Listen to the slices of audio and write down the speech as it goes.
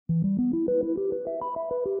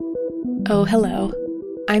Oh, hello.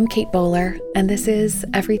 I'm Kate Bowler, and this is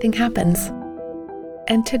Everything Happens.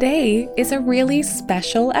 And today is a really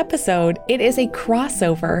special episode. It is a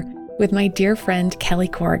crossover with my dear friend Kelly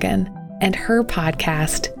Corrigan and her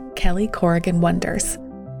podcast, Kelly Corrigan Wonders.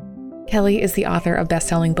 Kelly is the author of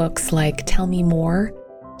best-selling books like Tell Me More.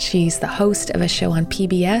 She's the host of a show on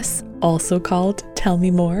PBS, also called Tell Me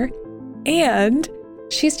More. And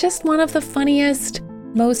she's just one of the funniest,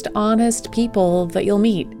 most honest people that you'll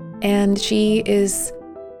meet. And she is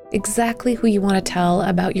exactly who you want to tell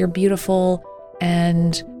about your beautiful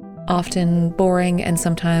and often boring and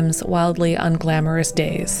sometimes wildly unglamorous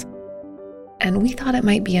days. And we thought it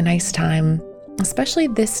might be a nice time, especially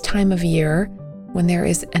this time of year, when there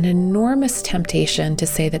is an enormous temptation to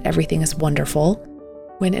say that everything is wonderful,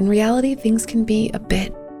 when in reality things can be a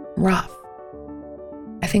bit rough.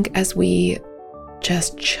 I think as we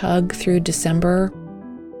just chug through December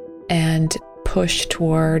and push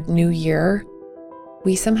toward New Year,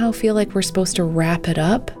 we somehow feel like we're supposed to wrap it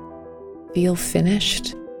up, feel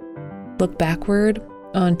finished, look backward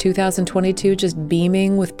on 2022 just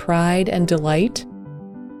beaming with pride and delight.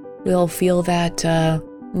 We'll feel that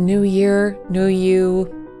new year, new you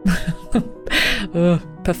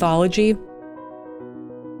pathology.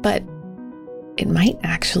 But it might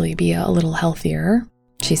actually be a little healthier,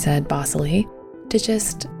 she said bossily, to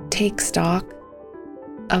just take stock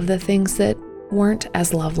of the things that weren't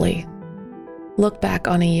as lovely. Look back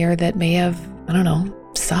on a year that may have,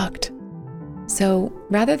 sucked. So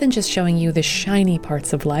rather than just showing you the shiny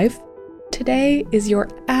parts of life, today is your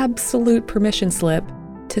absolute permission slip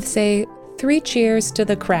to say 3 cheers to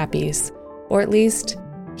the crappies, or at least,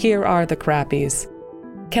 here are the crappies.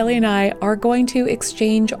 Kelly and I are going to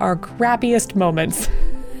exchange our crappiest moments.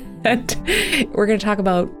 And we're going to talk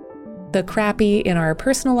about the crappy in our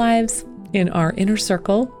personal lives, in our inner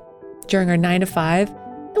circle, during our 9 to 5,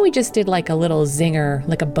 and we just did like a little zinger,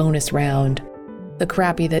 like a bonus round. The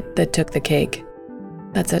crappy that took the cake.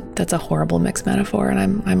 That's a horrible mixed metaphor, and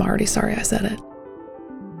I'm already sorry I said it.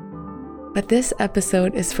 But this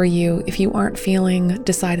episode is for you if you aren't feeling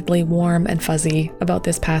decidedly warm and fuzzy about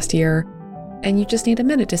this past year, and you just need a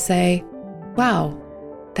minute to say, wow,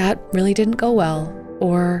 that really didn't go well,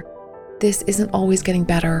 or this isn't always getting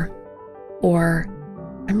better, or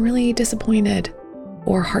I'm really disappointed,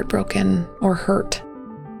 or heartbroken, or hurt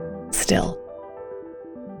still.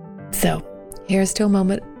 So here's to a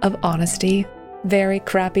moment of honesty, very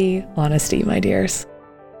crappy honesty, my dears.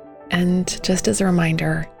 And just as a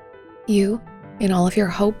reminder, you, in all of your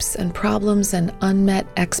hopes and problems and unmet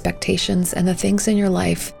expectations and the things in your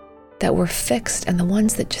life that were fixed and the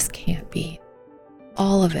ones that just can't be,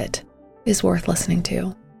 all of it is worth listening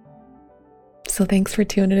to. So thanks for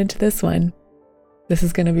tuning into this one. This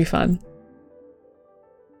is going to be fun.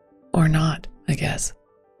 Or not, I guess.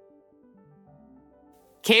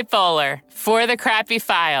 Kate Bowler, for the crappy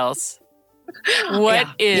files. What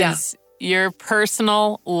is your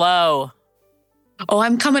personal low? Oh,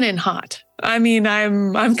 I'm coming in hot. I mean,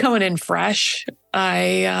 I'm coming in fresh.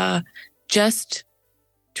 I just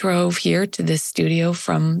drove here to this studio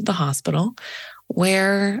from the hospital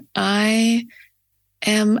where I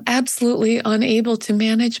am absolutely unable to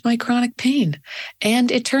manage my chronic pain.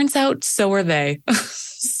 And it turns out so are they.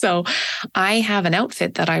 So I have an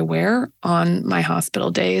outfit that I wear on my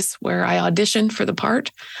hospital days where I audition for the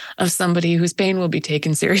part of somebody whose pain will be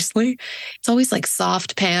taken seriously. It's always like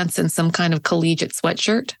soft pants and some kind of collegiate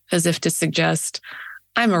sweatshirt, as if to suggest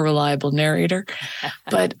I'm a reliable narrator.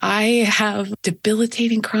 But I have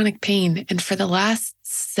debilitating chronic pain. And for the last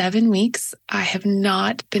 7 weeks, I have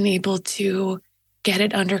not been able to get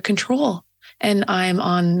it under control. And I'm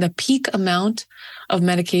on the peak amount of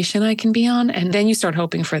medication I can be on. And then you start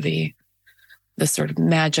hoping for the sort of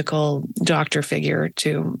magical doctor figure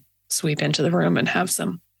to sweep into the room and have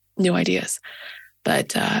some new ideas.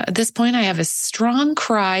 But at this point, I have a strong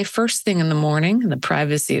cry first thing in the morning in the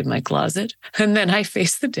privacy of my closet. And then I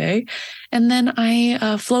face the day. And then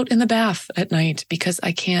I float in the bath at night because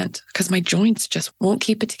I can't, because my joints just won't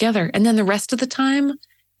keep it together. And then the rest of the time,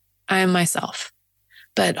 I am myself.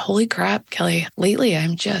 But holy crap, Kelly, lately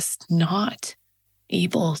I'm just not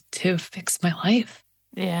able to fix my life.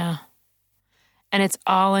 Yeah. And it's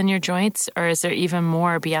all in your joints, or is there even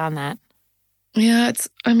more beyond that? Yeah,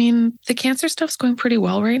 the cancer stuff's going pretty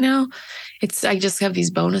well right now. I just have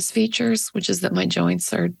these bonus features, which is that my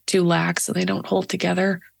joints are too lax and they don't hold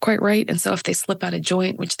together quite right. And so if they slip out of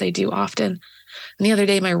joint, which they do often, and the other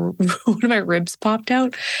day one of my ribs popped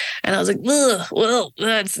out and I was like, ugh, well,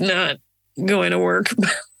 that's not going to work.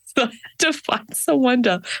 So I had to find someone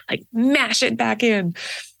to like mash it back in,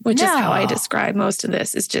 which is how I describe most of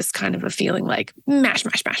this. Is just kind of a feeling like mash,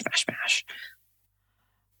 mash, mash, mash, mash.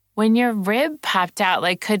 When your rib popped out,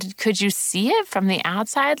 like could you see it from the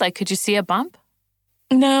outside? Like, could you see a bump?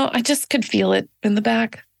 No, I just could feel it in the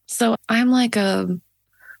back. So I'm like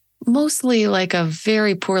mostly like a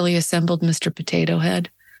very poorly assembled Mr. Potato Head.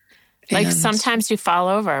 Like sometimes you fall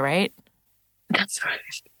over, right? That's right.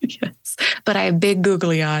 Yes. But I have big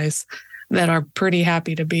googly eyes that are pretty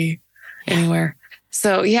happy to be anywhere.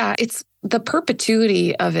 So yeah, it's the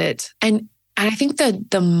perpetuity of it. And I think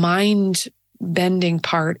the mind bending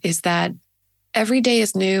part is that every day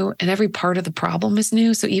is new and every part of the problem is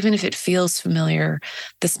new. So even if it feels familiar,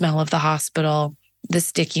 the smell of the hospital, the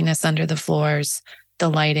stickiness under the floors, the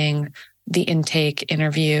lighting, the intake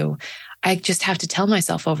interview, I just have to tell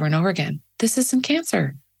myself over and over again, this isn't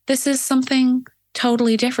cancer. This is something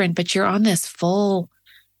totally different, but you're on this full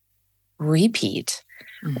repeat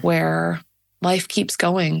where life keeps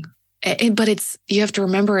going. But you have to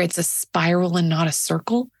remember it's a spiral and not a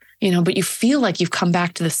circle, but you feel like you've come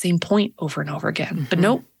back to the same point over and over again. Mm-hmm. But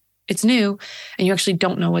nope, it's new. And you actually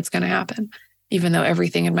don't know what's going to happen, even though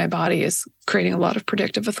everything in my body is creating a lot of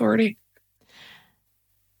predictive authority.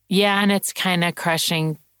 Yeah, and it's kind of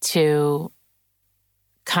crushing to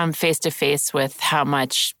come face to face with how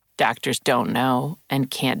much doctors don't know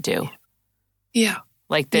and can't do. Yeah.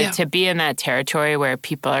 Like to be in that territory where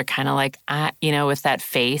people are kind of like, with that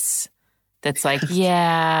face that's like,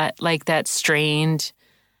 yeah, like that strained,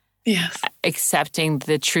 accepting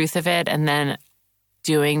the truth of it and then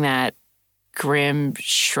doing that grim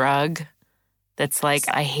shrug that's like,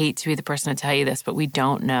 I hate to be the person to tell you this, but we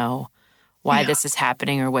don't know why this is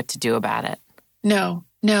happening or what to do about it. No,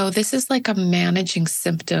 this is like a managing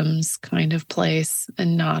symptoms kind of place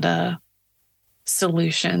and not a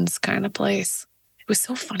solutions kind of place. It was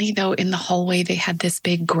so funny though, in the hallway, they had this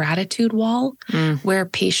big gratitude wall where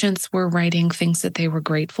patients were writing things that they were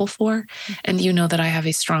grateful for. And you know that I have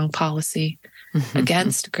a strong policy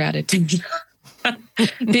against gratitude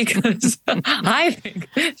because I think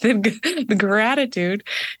the gratitude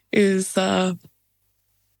is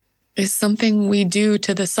something we do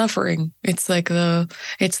to the suffering. It's like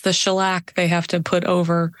it's the shellac they have to put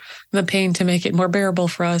over the pain to make it more bearable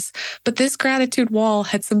for us. But this gratitude wall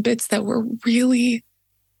had some bits that were really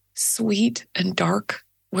sweet and dark,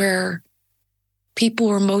 where people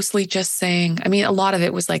were mostly just saying, I mean, a lot of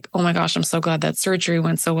it was like, oh my gosh, I'm so glad that surgery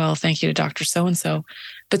went so well. Thank you to Dr. So-and-so.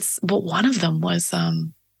 But one of them was,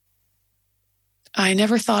 I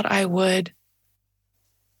never thought I would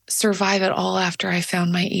survive it all after I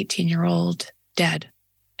found my 18-year-old dead.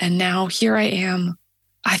 And now here I am.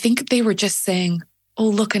 I think they were just saying, oh,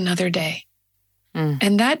 look, another day.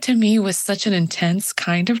 And that to me was such an intense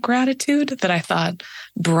kind of gratitude that I thought,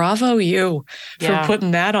 bravo you for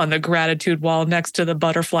putting that on the gratitude wall next to the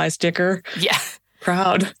butterfly sticker. Yeah.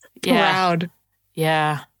 Proud.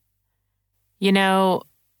 Yeah.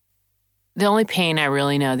 The only pain I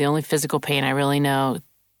really know, the only physical pain I really know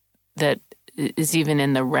that is even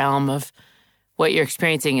in the realm of what you're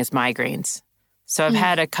experiencing is migraines. So I've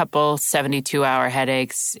had a couple 72-hour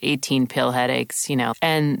headaches, 18-pill headaches,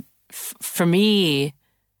 and for me,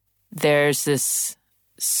 there's this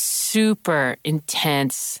super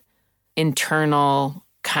intense internal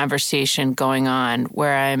conversation going on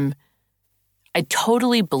where I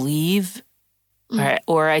totally believe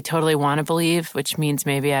or I totally want to believe, which means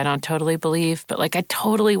maybe I don't totally believe, but like I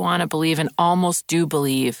totally want to believe and almost do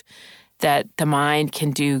believe that the mind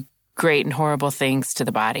can do great and horrible things to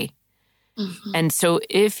the body. Mm-hmm. And so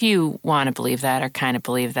if you want to believe that or kind of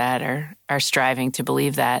believe that or are striving to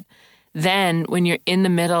believe that, then when you're in the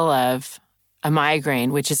middle of a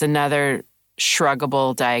migraine, which is another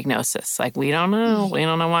shruggable diagnosis, like we don't know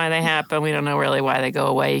why they happen. We don't know really why they go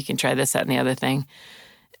away. You can try this, that, and the other thing.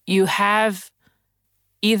 You have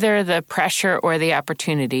either the pressure or the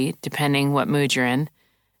opportunity, depending what mood you're in,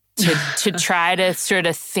 to try to sort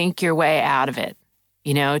of think your way out of it,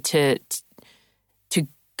 to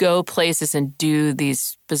go places and do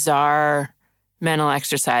these bizarre mental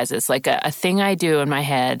exercises. Like a thing I do in my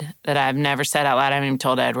head that I've never said out loud, I haven't even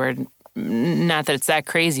told Edward, not that it's that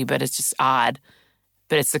crazy, but it's just odd.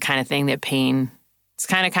 But it's the kind of thing that it's the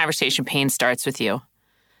kind of conversation pain starts with you,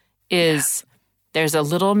 is there's a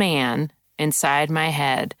little man inside my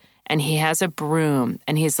head and he has a broom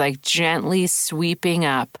and he's like gently sweeping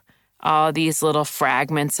up all these little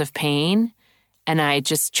fragments of pain. And I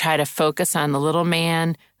just try to focus on the little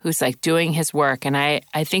man who's like doing his work. And I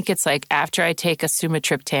think it's like after I take a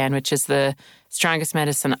sumatriptan, which is the strongest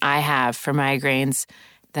medicine I have for migraines,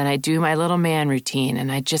 then I do my little man routine.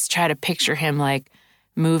 And I just try to picture him like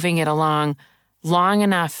moving it along long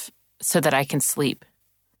enough so that I can sleep.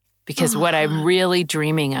 Because what I'm really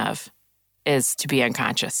dreaming of is to be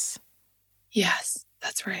unconscious. Yes,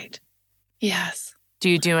 that's right. Yes. Do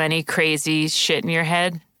you do any crazy shit in your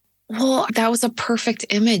head? Well, that was a perfect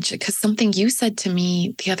image because something you said to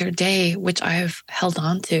me the other day, which I've held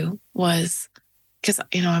on to, was because,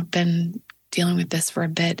 I've been dealing with this for a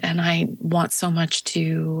bit and I want so much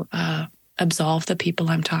to absolve the people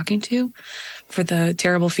I'm talking to for the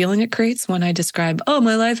terrible feeling it creates when I describe,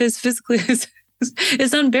 my life is physically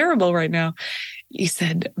is unbearable right now. You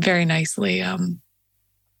said very nicely, don't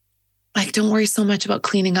worry so much about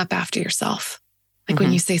cleaning up after yourself.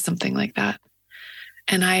 When you say something like that.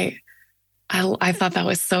 And I thought that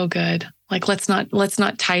was so good. Let's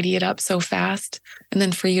not tidy it up so fast. And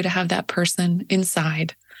then for you to have that person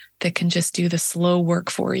inside that can just do the slow work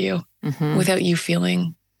for you without you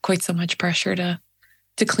feeling quite so much pressure to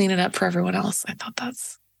clean it up for everyone else. I thought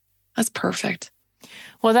that's perfect.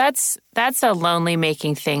 Well, that's a lonely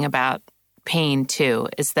making thing about pain too,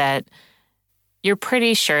 is that you're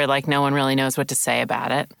pretty sure no one really knows what to say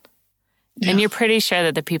about it. Yeah. And you're pretty sure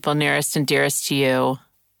that the people nearest and dearest to you,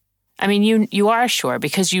 you are sure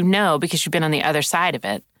because because you've been on the other side of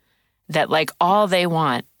it, that all they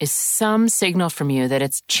want is some signal from you that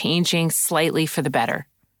it's changing slightly for the better.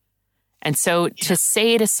 And so to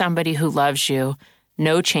say to somebody who loves you,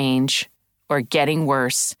 no change or getting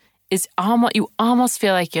worse is you almost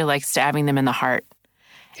feel like you're stabbing them in the heart.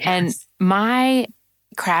 Yes. And my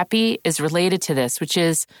crappy is related to this, which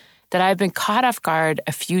is that I've been caught off guard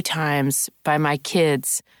a few times by my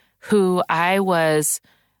kids who I was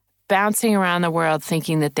bouncing around the world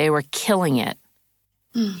thinking that they were killing it.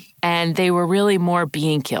 And they were really more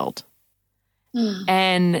being killed.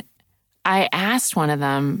 And I asked one of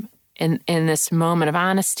them in this moment of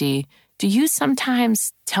honesty, do you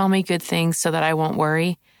sometimes tell me good things so that I won't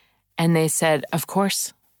worry? And they said, of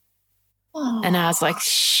course. Aww. And I was like,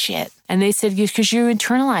 shit. And they said, because you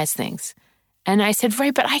internalize things. And I said,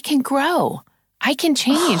 right, but I can grow. I can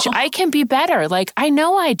change. I can be better. I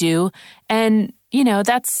know I do. And,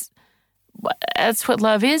 that's what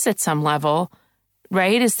love is at some level,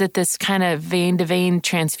 right? Is that this kind of vein-to-vein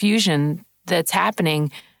transfusion that's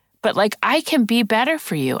happening. But, I can be better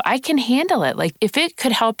for you. I can handle it. If it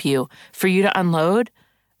could help you for you to unload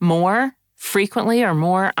more frequently or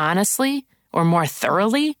more honestly or more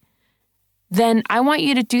thoroughly, then I want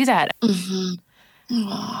you to do that.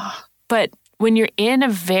 But when you're in a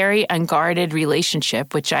very unguarded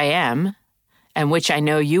relationship, which I am, and which I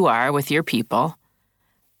know you are with your people,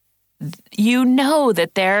 you know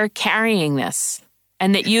that they're carrying this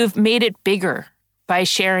and that you've made it bigger by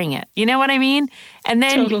sharing it. You know what I mean? And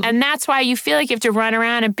then, totally. And that's why you feel like you have to run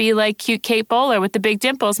around and be like cute Kate Bowler with the big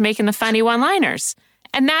dimples making the funny one-liners.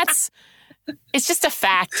 And it's just a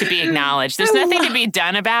fact to be acknowledged. There's nothing to be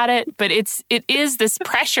done about it, but it is this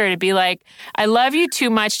pressure to be like, I love you too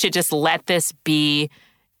much to just let this be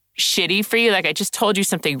shitty for you. I just told you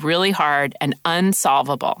something really hard and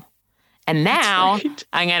unsolvable. And now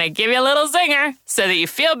I'm going to give you a little zinger so that you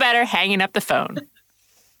feel better hanging up the phone.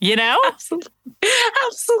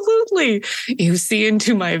 Absolutely. You see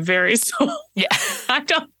into my very soul. Yeah. I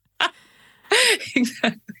don't.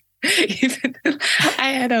 Exactly.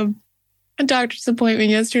 I had a doctor's appointment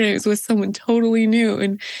yesterday. It was with someone totally new.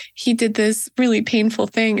 And he did this really painful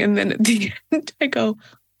thing. And then at the end, I go,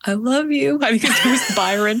 I love you. I think it was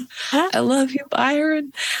Byron. I love you,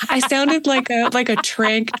 Byron. I sounded like a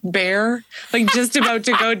tranked bear, just about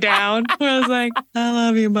to go down. Where I was like, I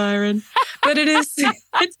love you, Byron. But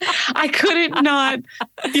I couldn't not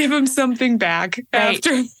give him something back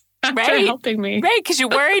after helping me. Right, because you're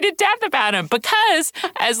worried to death about him. Because,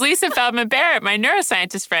 as Lisa Feldman Barrett, my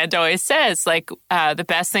neuroscientist friend, always says, the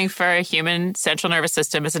best thing for a human central nervous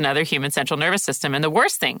system is another human central nervous system. And the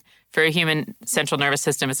worst thing for a human central nervous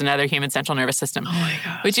system is another human central nervous system. Oh, my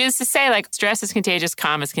God. Which is to say, stress is contagious,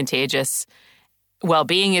 calm is contagious,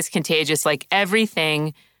 well-being is contagious.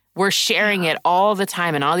 Everything, we're sharing it all the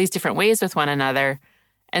time in all these different ways with one another.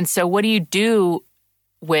 And so what do you do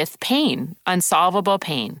with pain, unsolvable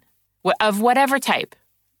pain? Of whatever type,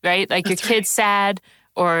 right? Your kid's sad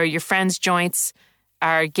or your friend's joints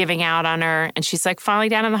are giving out on her and she's falling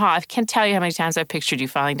down in the hall. I can't tell you how many times I've pictured you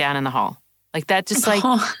falling down in the hall. That just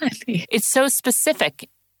it's so specific.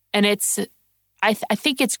 And I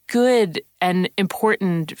think it's good and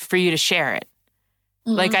important for you to share it.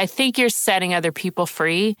 Mm-hmm. I think you're setting other people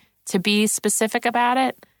free to be specific about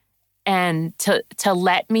it and to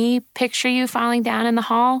let me picture you falling down in the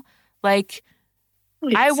hall.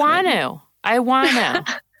 I want to. I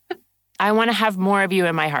want to have more of you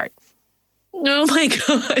in my heart. Oh my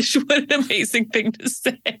gosh, what an amazing thing to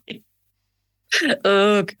say.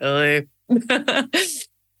 Oh, Kelly. That's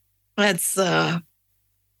so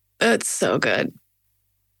good.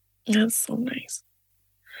 That's so nice.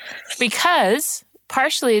 Because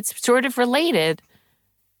partially it's sort of related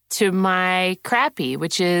to my crappy,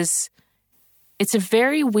 which is it's a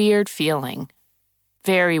very weird feeling.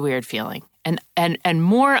 Very weird feeling. And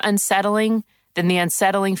more unsettling than the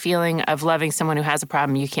unsettling feeling of loving someone who has a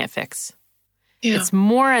problem you can't fix. Yeah. It's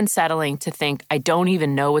more unsettling to think I don't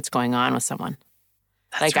even know what's going on with someone.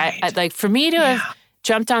 That's right. I like for me to have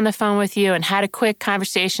jumped on the phone with you and had a quick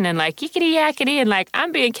conversation and like yickety yakety and like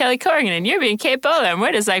I'm being Kelly Corrigan and you're being Kate Bowler and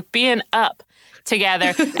we're just like being up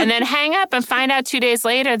together and then hang up and find out 2 days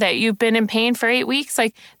later that you've been in pain for 8 weeks.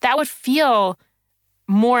 Like that would feel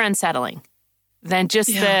more unsettling than just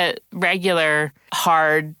the regular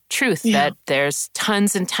hard truth that there's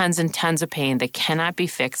tons and tons and tons of pain that cannot be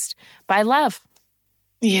fixed by love.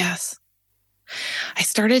 Yes. I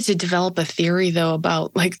started to develop a theory, though,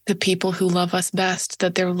 about like the people who love us best,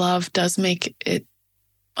 that their love does make it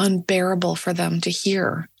unbearable for them to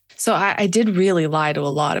hear. So I did really lie to a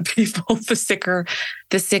lot of people, the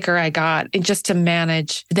sicker I got, and just to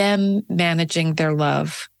manage them managing their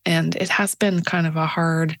love. And it has been kind of a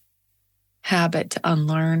hard habit to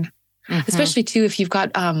unlearn, especially too, if you've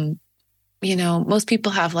got, most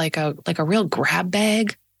people have like a real grab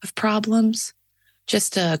bag of problems,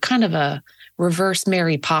 just a kind of a reverse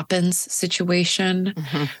Mary Poppins situation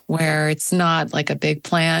where it's not like a big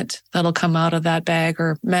plant that'll come out of that bag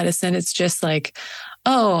or medicine. It's just like,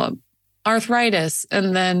 oh, arthritis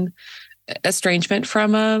and then estrangement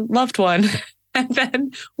from a loved one and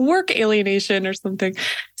then work alienation or something.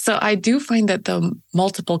 So I do find that the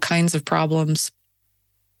multiple kinds of problems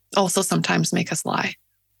also sometimes make us lie.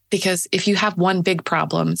 Because if you have one big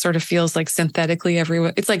problem, it sort of feels like synthetically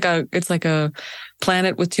everywhere. It's like a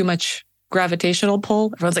planet with too much gravitational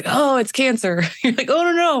pull. Everyone's like, oh, it's cancer. You're like,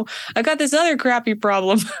 oh, no, I got this other crappy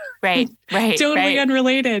problem. Right. Totally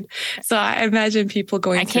unrelated. So I imagine people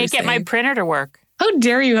going I can't get my printer to work. How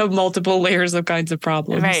dare you have multiple layers of kinds of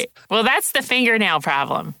problems? Right. Well, that's the fingernail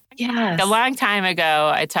problem. Yes. A long time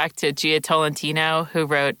ago, I talked to Gia Tolentino, who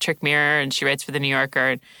wrote Trick Mirror, and she writes for The New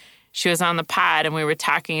Yorker. And she was on the pod, and we were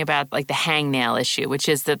talking about like the hangnail issue, which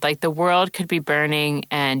is that like the world could be burning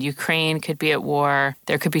and Ukraine could be at war.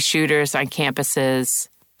 There could be shooters on campuses.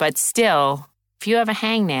 But still, if you have a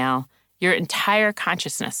hangnail, your entire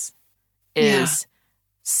consciousness is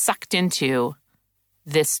sucked into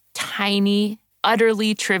this tiny,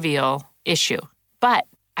 utterly trivial issue. But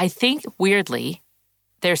I think, weirdly,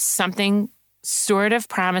 there's something sort of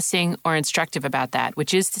promising or instructive about that,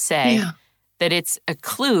 which is to say that it's a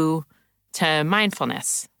clue to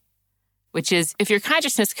mindfulness, which is if your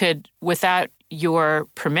consciousness could, without your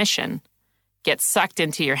permission, get sucked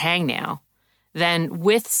into your hangnail, then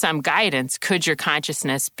with some guidance, could your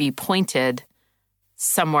consciousness be pointed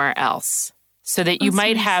somewhere else so that you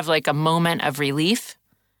might have like a moment of relief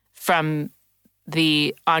from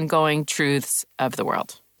the ongoing truths of the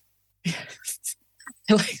world. Yes.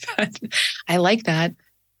 I like that.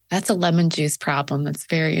 That's a lemon juice problem. That's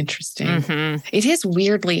very interesting. It is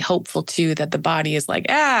weirdly hopeful, too, that the body is like,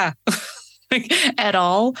 like, at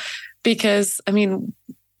all. Because, I mean,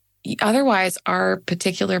 otherwise our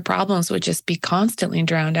particular problems would just be constantly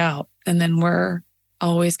drowned out. And then we're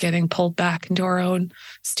always getting pulled back into our own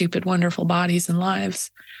stupid, wonderful bodies and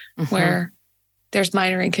lives where there's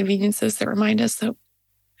minor inconveniences that remind us that,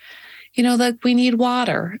 that we need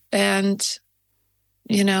water and,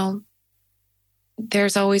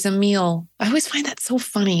 there's always a meal. I always find that so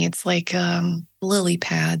funny. It's like lily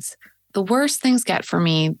pads. The worse things get for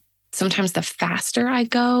me, sometimes the faster I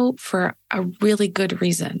go for a really good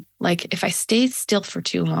reason. Like if I stay still for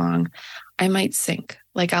too long, I might sink.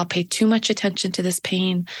 Like I'll pay too much attention to this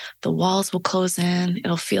pain. The walls will close in.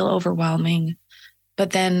 It'll feel overwhelming.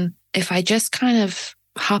 But then if I just kind of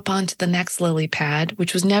hop onto the next lily pad,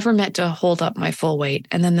 which was never meant to hold up my full weight,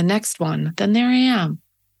 and then the next one, then there I am,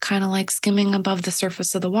 kind of like skimming above the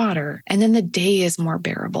surface of the water. And then the day is more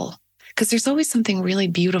bearable because there's always something really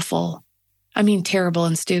beautiful. I mean, terrible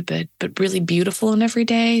and stupid, but really beautiful in every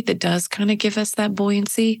day that does kind of give us that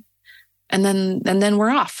buoyancy. And then we're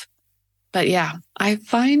off. But yeah, I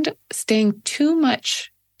find staying too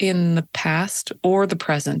much in the past or the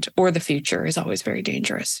present or the future is always very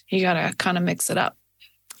dangerous. You got to kind of mix it up.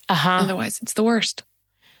 Otherwise, it's the worst.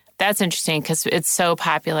 That's interesting because it's so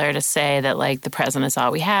popular to say that like the present is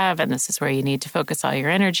all we have and this is where you need to focus all your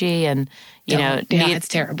energy and, it's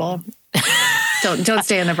terrible. Don't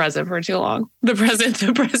stay in the present for too long. The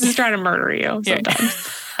present's trying to murder you sometimes.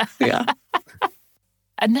 Yeah.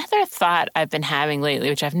 Another thought I've been having lately,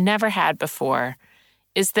 which I've never had before,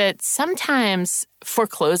 is that sometimes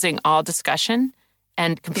foreclosing all discussion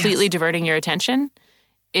and completely diverting your attention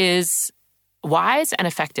is wise and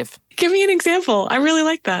effective. Give me an example. I really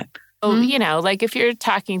like that. You know, like if you're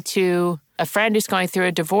talking to a friend who's going through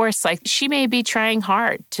a divorce, like she may be trying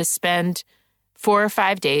hard to spend 4 or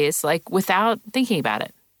 5 days, like without thinking about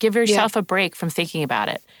it. Give yourself a break from thinking about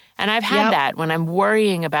it. And I've had that when I'm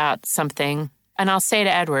worrying about something, and I'll say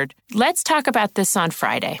to Edward, let's talk about this on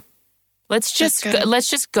Friday. Let's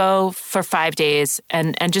just go for 5 days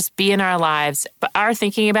and just be in our lives. But our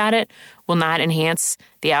thinking about it will not enhance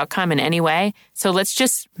the outcome in any way. So let's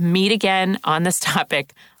just meet again on this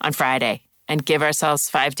topic on Friday and give ourselves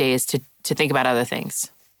 5 days to think about other things.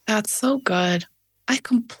 That's so good. I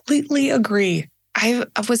completely agree. I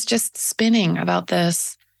was just spinning about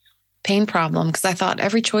this pain problem because I thought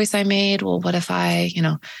every choice I made, well, what if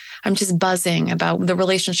I'm just buzzing about the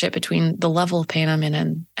relationship between the level of pain I'm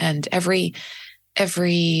in and every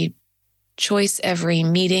choice, every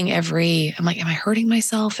meeting, I'm like, am I hurting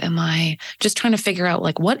myself? Am I just trying to figure out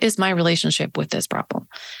like, what is my relationship with this problem?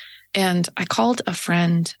 And I called a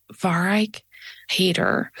friend, Varik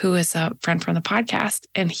Hader, who is a friend from the podcast,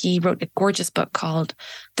 and he wrote a gorgeous book called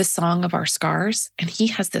The Song of Our Scars. And he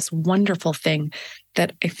has this wonderful thing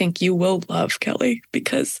that I think you will love, Kelly,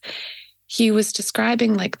 because he was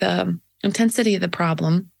describing like the intensity of the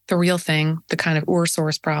problem, the real thing, the kind of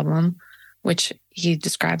source problem, which he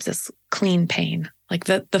describes as clean pain, like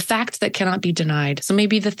the fact that cannot be denied. So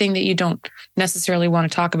maybe the thing that you don't necessarily want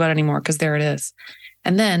to talk about anymore because there it is.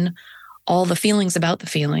 And then all the feelings about the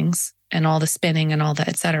feelings and all the spinning and all that,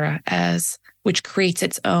 et cetera, which creates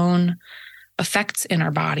its own effects in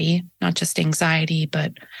our body, not just anxiety,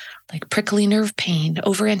 but like prickly nerve pain,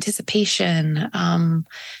 over anticipation,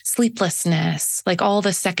 sleeplessness, like all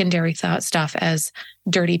the secondary stuff as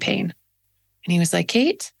dirty pain. And he was like,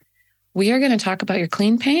 Kate, we are going to talk about your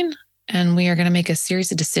clean pain and we are going to make a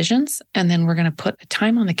series of decisions. And then we're going to put a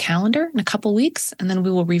time on the calendar in a couple weeks and then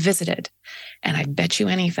we will revisit it. And I bet you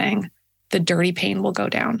anything, the dirty pain will go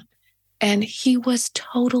down. And he was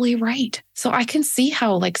totally right. So I can see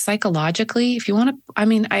how like psychologically, if you want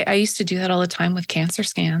to, I used to do that all the time with cancer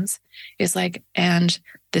scans. Is like, and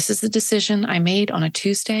this is the decision I made on a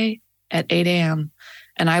Tuesday at 8 a.m.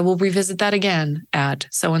 And I will revisit that again at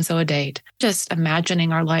so-and-so a date. Just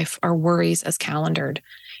imagining our life, our worries as calendared.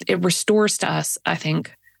 It restores to us, I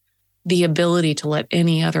think, the ability to let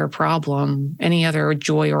any other problem, any other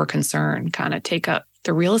joy or concern kind of take up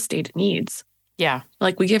the real estate it needs. Yeah.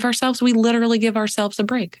 Like we literally give ourselves a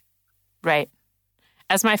break. Right.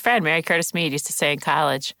 As my friend Mary Curtis Mead used to say in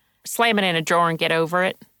college, slam it in a drawer and get over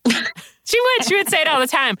it. She would say it all the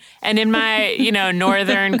time. And in my,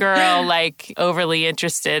 northern girl, like overly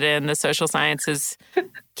interested in the social sciences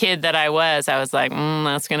kid that I was like,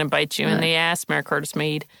 that's going to bite you in the ass, Mary Curtis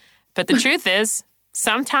Mead. But the truth is,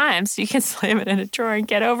 sometimes you can slam it in a drawer and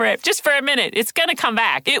get over it just for a minute. It's going to come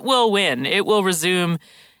back. It will win. It will resume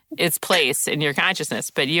its place in your consciousness.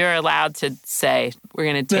 But you're allowed to say, we're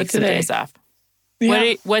going to take some days off.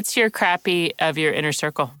 Yeah. What's your crappy of your inner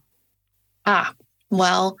circle?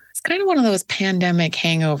 Well, it's kind of one of those pandemic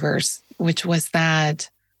hangovers, which was that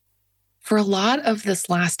for a lot of this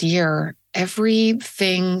last year,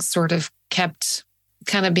 everything sort of kept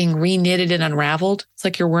kind of being reknitted and unraveled. It's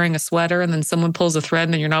like you're wearing a sweater and then someone pulls a thread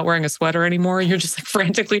and then you're not wearing a sweater anymore. You're just like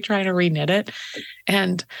frantically trying to reknit it.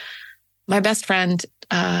 And my best friend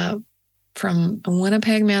from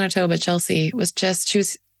Winnipeg, Manitoba, Chelsea, she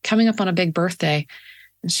was coming up on a big birthday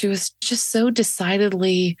and she was just so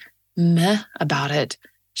decidedly meh about it.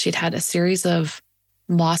 She'd had a series of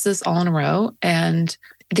losses all in a row and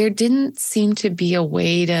there didn't seem to be a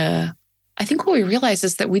way to, I think what we realized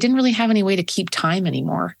is that we didn't really have any way to keep time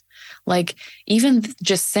anymore. Like even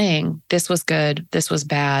just saying this was good, this was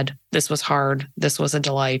bad, this was hard, this was a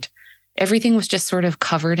delight. Everything was just sort of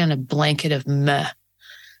covered in a blanket of meh.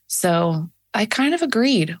 So I kind of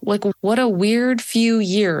agreed. Like what a weird few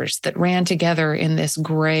years that ran together in this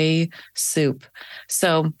gray soup.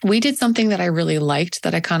 So we did something that I really liked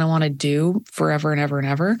that I kind of want to do forever and ever and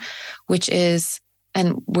ever, which is,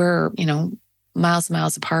 and we're, miles and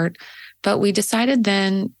miles apart, but we decided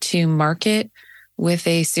then to market with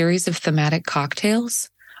a series of thematic cocktails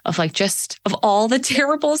of of all the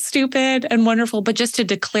terrible, stupid, and wonderful, but just to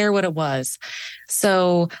declare what it was.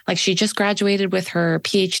 So like she just graduated with her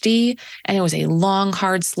PhD and it was a long,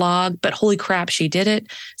 hard slog, but holy crap, she did it.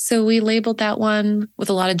 So we labeled that one with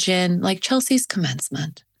a lot of gin, like Chelsea's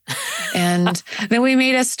commencement. And then we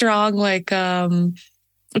made a strong,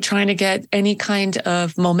 trying to get any kind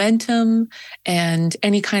of momentum and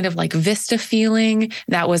any kind of like vista feeling.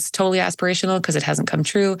 That was totally aspirational because it hasn't come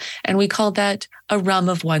true. And we called that a rum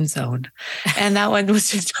of one's own. And that one was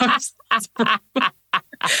just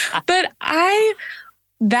but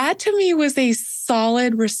that to me was a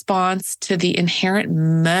solid response to the inherent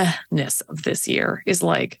mehness of this year. Is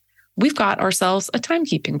like, we've got ourselves a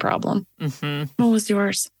timekeeping problem. What was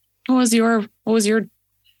yours? What was your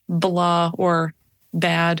blah or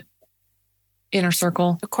bad inner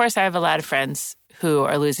circle? Of course, I have a lot of friends who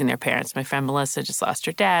are losing their parents. My friend Melissa just lost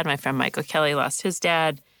her dad. My friend Michael Kelly lost his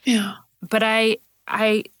dad. Yeah. But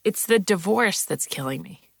it's the divorce that's killing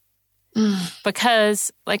me.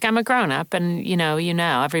 Because like I'm a grown up and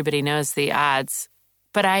everybody knows the odds,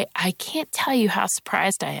 but I can't tell you how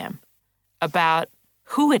surprised I am about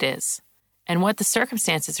who it is and what the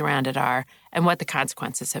circumstances around it are and what the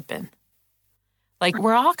consequences have been. Like,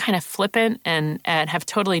 we're all kind of flippant and have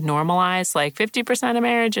totally normalized, like 50% of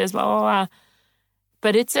marriages, blah, blah, blah.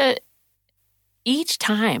 But each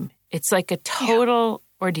time, it's like a total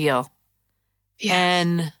ordeal.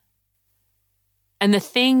 Yes. And the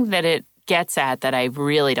thing that it gets at that I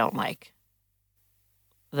really don't like,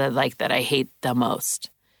 that I hate the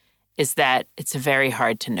most, is that it's very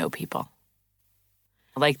hard to know people.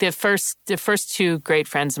 Like the first two great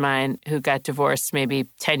friends of mine who got divorced maybe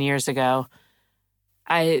 10 years ago,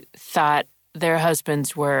 I thought their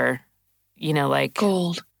husbands were, like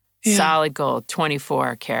gold, solid gold,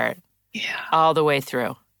 24 karat, all the way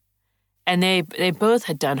through. And they both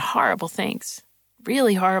had done horrible things,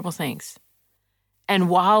 really horrible things. And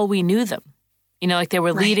while we knew them, like they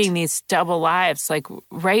were leading these double lives, like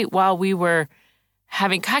right while we were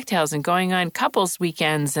having cocktails and going on couples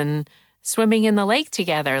weekends and swimming in the lake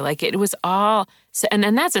together, like it was all,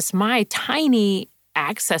 and that's just my tiny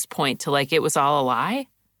access point to like it was all a lie.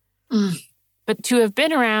 But to have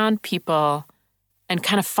been around people and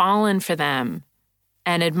kind of fallen for them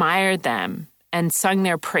and admired them and sung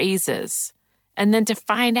their praises, and then to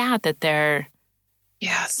find out that they're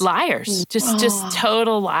liars, just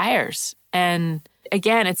total liars. And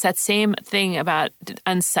again, it's that same thing about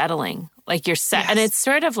unsettling. Like you're set, and it's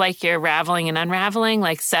sort of like you're raveling and unraveling,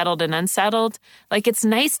 like settled and unsettled. Like it's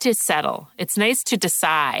nice to settle. It's nice to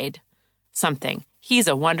decide something. He's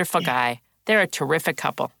a wonderful guy. They're a terrific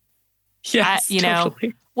couple. Yes,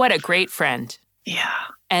 totally. What a great friend. Yeah.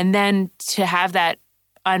 And then to have that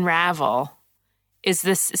unravel it's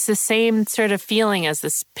the same sort of feeling as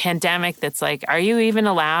this pandemic that's like, are you even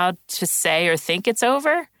allowed to say or think it's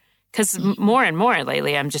over? Because more and more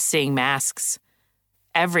lately, I'm just seeing masks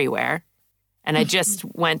everywhere. And I just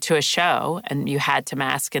went to a show and you had to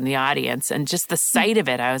mask in the audience. And just the sight of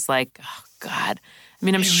it, I was like, oh, God. I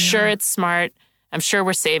mean, I'm sure it's smart. I'm sure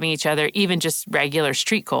we're saving each other, even just regular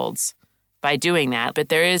street colds by doing that. But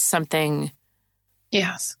there is something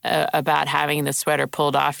about having the sweater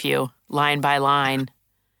pulled off you line by line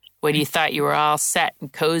when you thought you were all set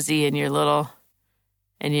and cozy in your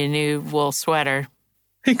new wool sweater.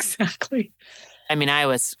 Exactly. I mean, I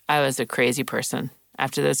was a crazy person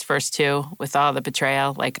after those first two with all the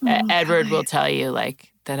betrayal. Like Edward will tell you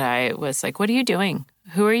like that I was like, what are you doing?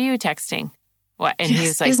 Who are you texting? What? And he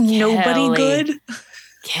was like, is nobody good?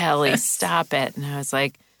 Kelly, stop it. And I was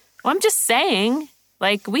like, well, I'm just saying,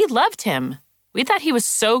 like, we loved him. We thought he was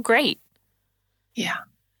so great. Yeah.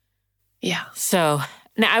 Yeah. So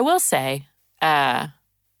now I will say there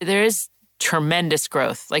is tremendous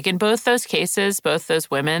growth. Like in both those cases, both those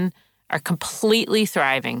women are completely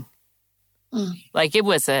thriving. Like it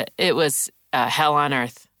was a hell on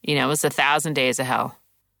earth. You know, it was 1,000 days of hell.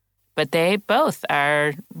 But they both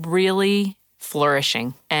are really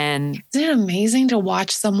flourishing. And isn't it amazing to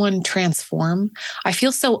watch someone transform? I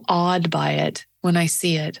feel so awed by it when I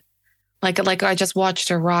see it. Like I just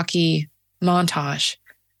watched a Rocky montage.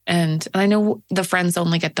 And I know the friends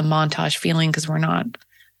only get the montage feeling because we're not,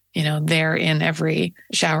 there in every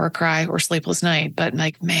shower cry or sleepless night. But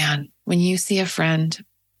like, man, when you see a friend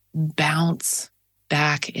bounce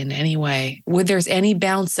back in any way, when there's any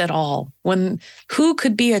bounce at all, who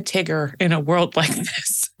could be a Tigger in a world like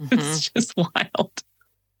this? It's just wild.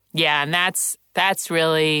 Yeah. And that's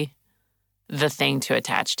really the thing to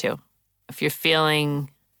attach to. If you're feeling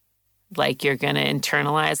like you're going to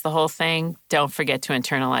internalize the whole thing, don't forget to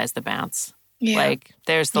internalize the bounce. Yeah. Like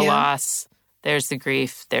there's the loss, there's the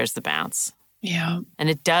grief, there's the bounce. Yeah. And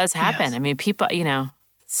it does happen. Yes. I mean, people,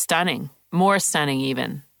 stunning, more stunning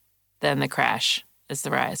even than the crash is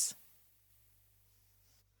the rise.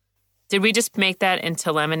 Did we just make that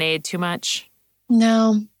into lemonade too much?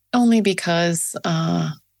 No, only because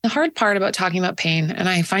the hard part about talking about pain, and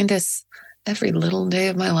I find this every little day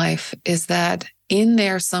of my life, is that in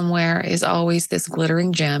there somewhere is always this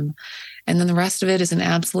glittering gem. And then the rest of it is an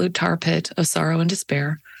absolute tar pit of sorrow and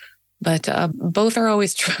despair. But both are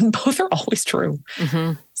always true. Both are always true.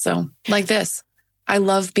 Mm-hmm. So like this, I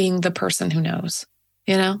love being the person who knows,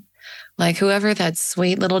 you know, like whoever that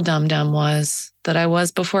sweet little dum-dum was that I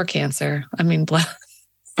was before cancer. I mean,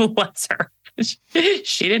 bless her.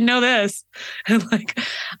 She didn't know this. And like,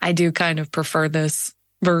 I do kind of prefer this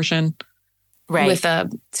version. Right. With a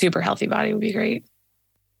super healthy body would be great.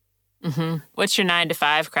 Mm-hmm. What's your 9 to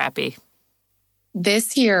 5, Crappy?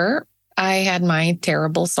 This year, I had my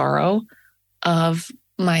terrible sorrow of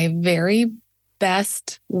my very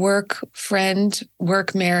best work friend,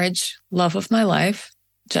 work marriage, love of my life,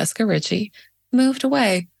 Jessica Ritchie, moved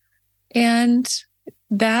away. And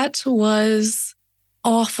that was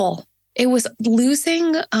awful. It was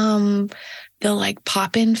losing the like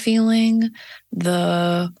pop-in feeling,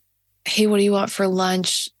 the, hey, what do you want for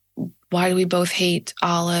lunch? Why do we both hate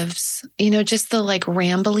olives? You know, just the like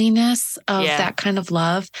rambliness of that kind of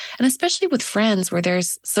love. And especially with friends where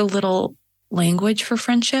there's so little language for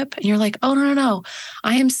friendship. And you're like, oh, no.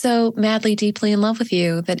 I am so madly, deeply in love with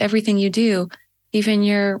you that everything you do, even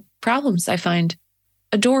your problems, I find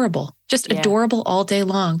adorable, just adorable all day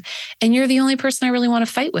long. And you're the only person I really want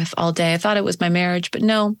to fight with all day. I thought it was my marriage, but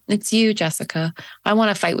no, it's you, Jessica. I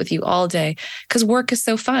want to fight with you all day because work is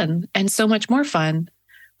so fun and so much more fun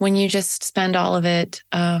when you just spend all of it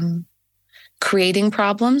creating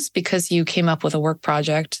problems because you came up with a work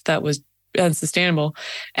project that was unsustainable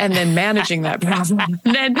and then managing that problem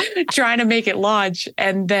and then trying to make it launch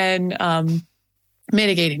and then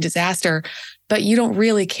mitigating disaster. But you don't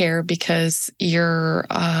really care because you're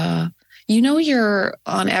you're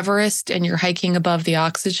on Everest and you're hiking above the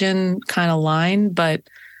oxygen kind of line, but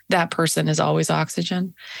that person is always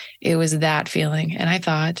oxygen. It was that feeling. And I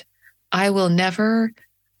thought, I will never,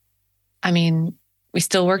 we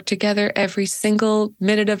still work together every single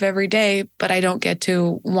minute of every day, but I don't get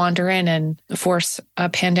to wander in and force a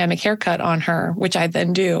pandemic haircut on her, which I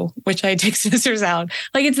then do, which I take scissors out.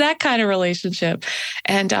 Like it's that kind of relationship.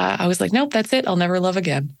 And I was like, nope, that's it. I'll never love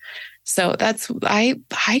again. So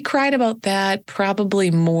I cried about that probably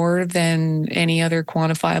more than any other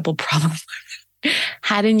quantifiable problem I've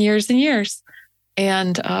had in years and years.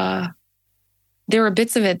 And there were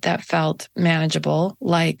bits of it that felt manageable,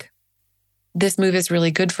 like, this move is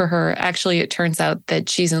really good for her. Actually, it turns out that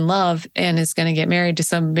she's in love and is going to get married to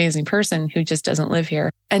some amazing person who just doesn't live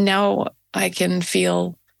here. And now I can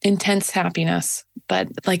feel intense happiness, but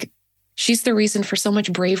like she's the reason for so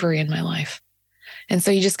much bravery in my life. And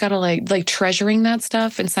so you just got to like treasuring that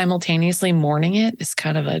stuff and simultaneously mourning it is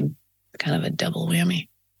kind of a double whammy.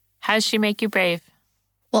 How does she make you brave?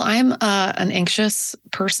 Well, I'm an anxious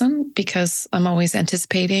person because I'm always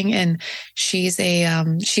anticipating, and she's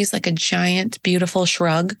like a giant, beautiful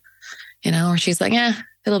shrug, you know, where she's like,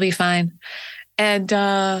 it'll be fine. And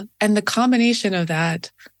the combination of that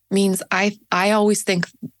means I always think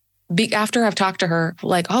after I've talked to her,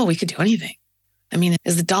 like, oh, we could do anything. I mean,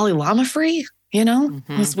 is the Dalai Lama free? You know,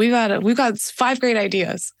 we've got 5 great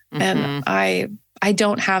ideas, and I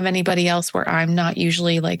don't have anybody else where I'm not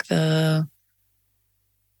usually like the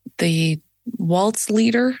waltz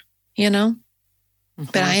leader, you know,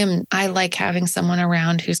 but I like having someone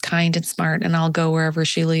around who's kind and smart, and I'll go wherever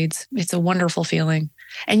she leads. It's a wonderful feeling.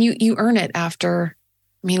 And you earn it after,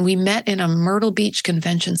 we met in a Myrtle Beach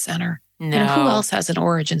convention center. No. And who else has an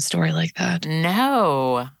origin story like that?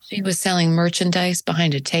 No. She was selling merchandise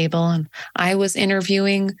behind a table, and I was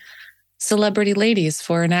interviewing celebrity ladies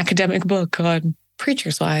for an academic book on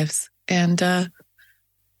preachers' wives. And there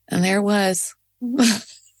it was.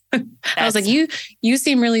 I was like, you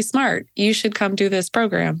seem really smart. You should come do this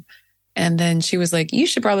program. And then she was like, you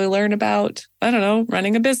should probably learn about, I don't know,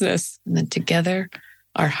 running a business. And then together,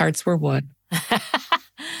 our hearts were one.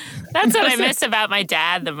 That's what I miss about my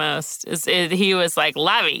dad the most. He was like,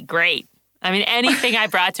 Lovey, great. Anything I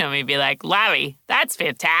brought to him, he'd be like, Lovey, that's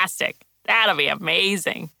fantastic. That'll be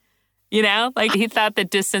amazing. You know, like he thought the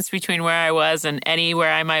distance between where I was and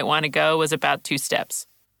anywhere I might want to go was about 2 steps.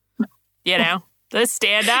 You know? Let's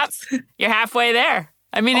stand up. You're halfway there.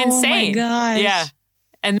 Insane. Oh my gosh. Yeah.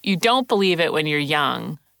 And you don't believe it when you're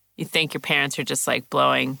young. You think your parents are just like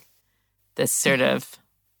blowing this sort of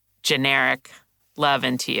generic love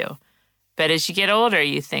into you. But as you get older,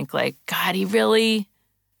 you think like, God,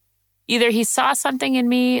 either he saw something in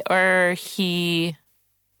me or he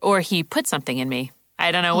put something in me.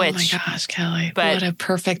 I don't know which. Oh my gosh, Kelly. What a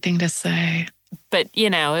perfect thing to say. But,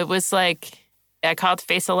 it was like, I call it the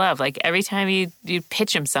face of love. Like every time you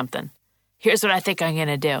pitch him something, here's what I think I'm going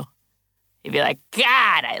to do. He'd be like,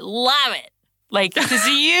 God, I love it. Like, it's a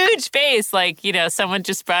huge face. Like, you know, someone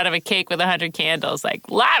just brought him a cake with 100 candles. Like,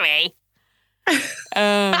 love me.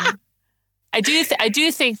 I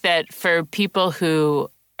do think that for people who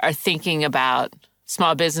are thinking about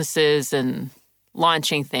small businesses and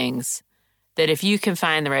launching things, that if you can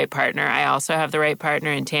find the right partner, I also have the right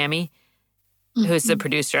partner in Tammy, who's the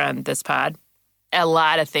producer on this pod, a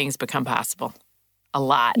lot of things become possible. A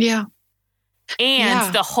lot. Yeah.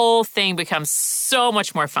 And the whole thing becomes so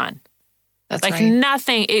much more fun. That's like right.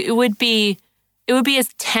 Nothing, it would be as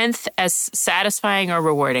tenth as satisfying or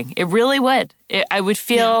rewarding. It really would. I would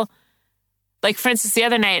feel like, for instance, the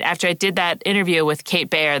other night after I did that interview with Kate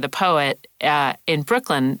Baer, the poet, in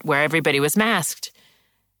Brooklyn, where everybody was masked,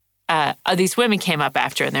 these women came up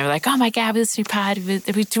after and they were like, "Oh my God, this new pod,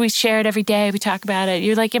 we share it every day. We talk about it.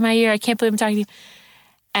 You're like in my ear. I can't believe I'm talking to you."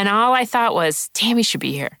 And all I thought was, Tammy should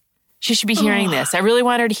be here. She should be hearing this. I really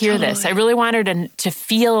want her to hear this. I really want her to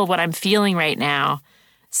feel what I'm feeling right now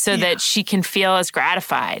so that she can feel as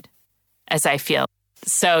gratified as I feel.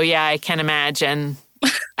 So, yeah, I can imagine.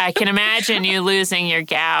 I can imagine you losing your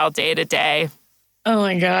gal day to day. Oh,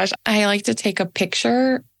 my gosh. I like to take a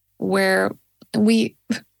picture where I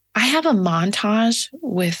have a montage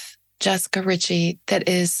with Jessica Ritchie that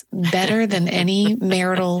is better than any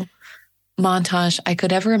marital montage I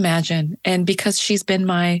could ever imagine. And because she's been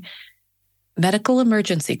my medical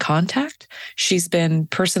emergency contact, she's been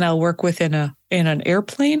personnel work with in an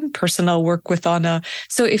airplane, personnel work with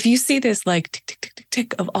so if you see this like tick, tick, tick, tick,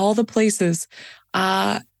 tick of all the places,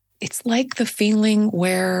 it's like the feeling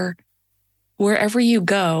where wherever you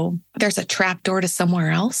go, there's a trap door to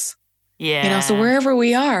somewhere else. Yeah. You know, so wherever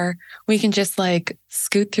we are, we can just like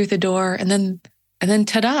scoot through the door and then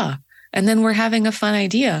ta-da. And then we're having a fun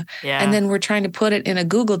idea. Yeah. And then we're trying to put it in a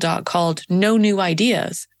Google Doc called No New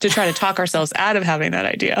Ideas to try to talk ourselves out of having that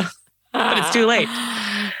idea. But it's too late.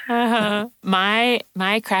 My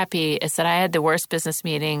crappy is that I had the worst business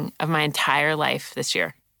meeting of my entire life this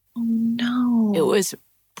year. Oh, no. It was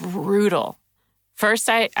brutal. First,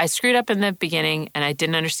 I screwed up in the beginning and I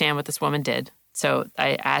didn't understand what this woman did. So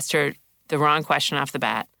I asked her the wrong question off the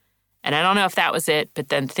bat. And I don't know if that was it, but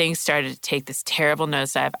then things started to take this terrible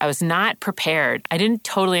nosedive. I was not prepared. I didn't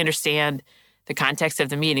totally understand the context of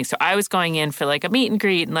the meeting. So I was going in for like a meet and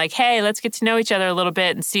greet and like, hey, let's get to know each other a little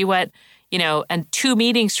bit and see what, you know, and 2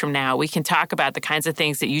 meetings from now, we can talk about the kinds of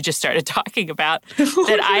things that you just started talking about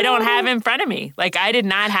that I don't have in front of me. Like, I did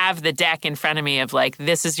not have the deck in front of me of like,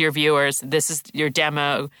 this is your viewers, this is your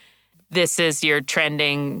demo, this is your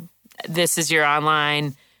trending, this is your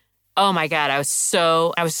online. Oh my God, I was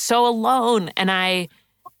so alone. And I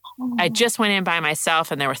just went in by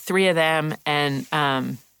myself and there were 3 of them. And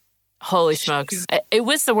holy smokes, it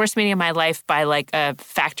was the worst meeting of my life by like a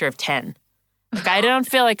factor of 10. Like, I don't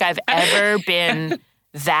feel like I've ever been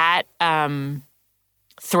that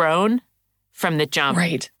thrown from the jump.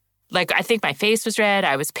 Right. Like, I think my face was red.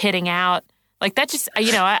 I was pitting out. Like, that just,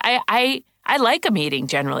 you know, I like a meeting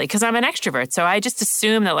generally because I'm an extrovert. So I just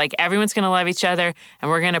assume that like everyone's going to love each other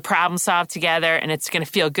and we're going to problem solve together and it's going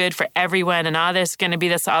to feel good for everyone and all this going to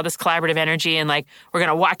be all this collaborative energy and like we're going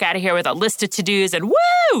to walk out of here with a list of to-dos and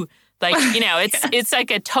woo! Like, you know, it's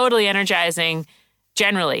like a totally energizing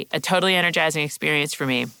experience for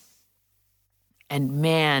me. And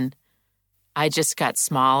man, I just got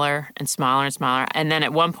smaller and smaller and smaller. And then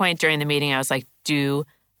at one point during the meeting, I was like, do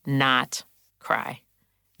not cry.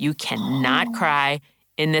 You cannot cry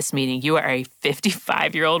in this meeting. You are a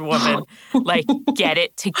 55-year-old woman. Like, get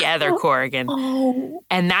it together, Corrigan.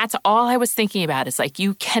 And that's all I was thinking about is like,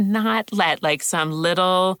 you cannot let like some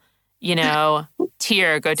little, you know,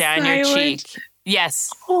 tear go down your cheek.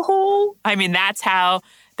 Yes. I mean, that's how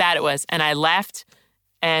bad it was. And I left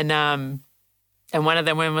and one of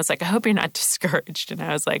the women was like, I hope you're not discouraged. And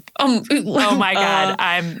I was like, oh my God,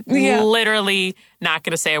 I'm literally not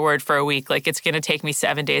going to say a word for a week. Like, it's going to take me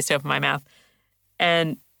 7 days to open my mouth.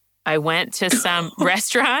 And I went to some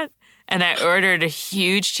restaurant and I ordered a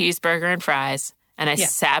huge cheeseburger and fries. And I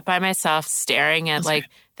sat by myself staring at like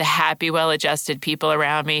the happy, well-adjusted people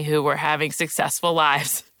around me who were having successful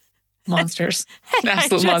lives. Monsters.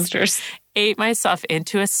 Absolute monsters. Ate myself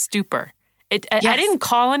into a stupor. I didn't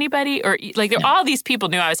call anybody or like all these people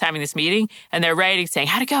knew I was having this meeting and they're writing saying,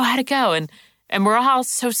 how'd it go? And we're all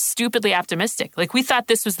so stupidly optimistic. Like, we thought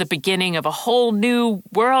this was the beginning of a whole new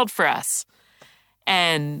world for us.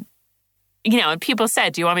 And and people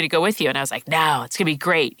said, do you want me to go with you? And I was like, no, it's going to be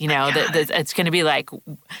great. It's going to be like,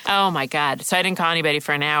 oh my God. So I didn't call anybody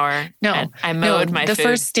for an hour. No, I mowed my food. The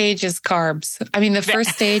first stage is carbs. I mean, the first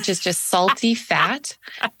stage is just salty fat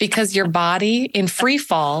because your body in free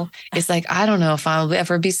fall is like, I don't know if I'll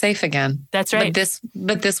ever be safe again. That's right.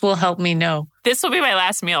 But this will help me know. This will be my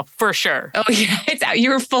last meal for sure. Oh yeah. You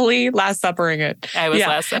were fully last suppering it. I was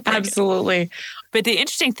last suppering absolutely. it. But the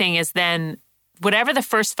interesting thing is then, whatever the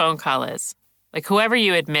first phone call is, like whoever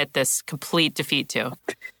you admit this complete defeat to,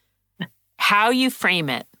 how you frame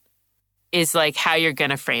it is like how you're going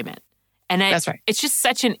to frame it. And that's right. It's just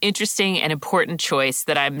such an interesting and important choice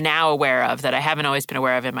that I'm now aware of that I haven't always been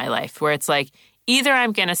aware of in my life, where it's like, either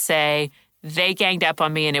I'm going to say they ganged up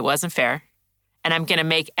on me and it wasn't fair, and I'm going to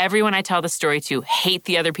make everyone I tell the story to hate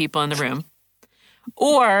the other people in the room,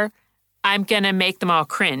 or I'm going to make them all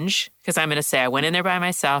cringe because I'm going to say I went in there by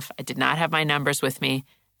myself. I did not have my numbers with me.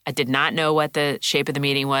 I did not know what the shape of the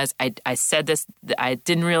meeting was. I said this. I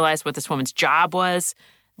didn't realize what this woman's job was,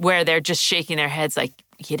 where they're just shaking their heads like,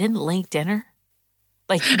 you didn't link dinner?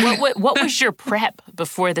 Like, what was your prep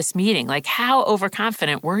before this meeting? Like, how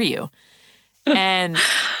overconfident were you? And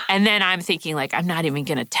then I'm thinking, like, I'm not even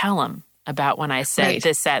going to tell them about when I said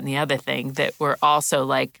this, that, and the other thing that were also,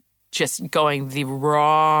 like, just going the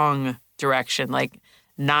wrong direction, like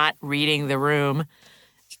not reading the room.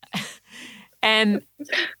 And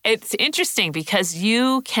it's interesting because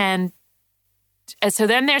you can, so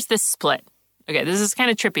then there's this split. Okay, this is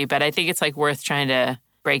kind of trippy, but I think it's like worth trying to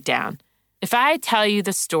break down. If I tell you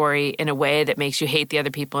the story in a way that makes you hate the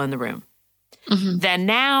other people in the room, then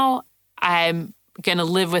now I'm going to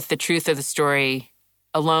live with the truth of the story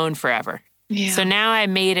alone forever. Yeah. So now I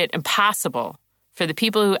made it impossible for the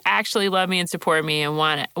people who actually love me and support me and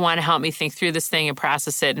want to help me think through this thing and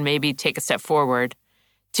process it and maybe take a step forward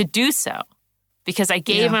to do so. Because I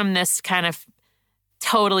gave them this kind of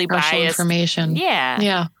totally partial biased information.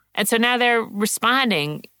 Yeah. And so now they're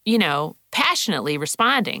responding, passionately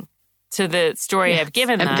responding to the story I've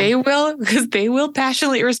given them. And they will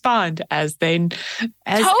passionately respond as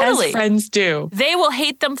friends do. They will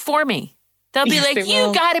hate them for me. They'll be like,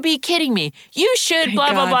 you got to be kidding me. You should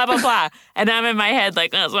blah, blah, blah, blah, blah. And I'm in my head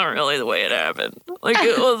like, that's not really the way it happened. Like,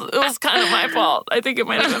 it was kind of my fault. I think it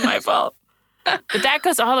might have been my fault. But that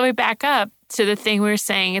goes all the way back up to the thing we were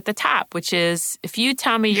saying at the top, which is if you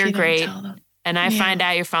tell me you're great and I find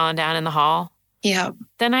out you're falling down in the hall,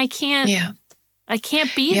 then I can't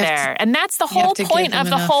be there. And that's the whole point of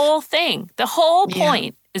the whole thing. The whole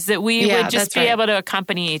point is that we would just be able to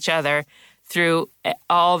accompany each other through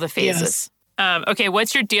all the phases. Okay,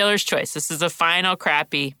 what's your dealer's choice? This is a final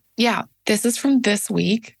crappy. Yeah, this is from this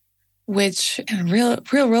week, which a real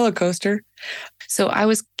roller coaster. So I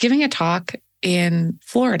was giving a talk in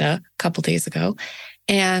Florida a couple days ago,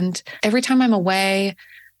 and every time I'm away,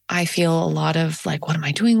 I feel a lot of like, what am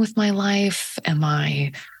I doing with my life? Am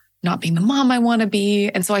I not being the mom I want to be?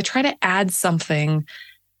 And so I try to add something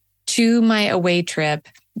to my away trip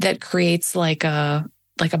that creates like a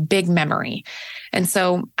big memory. And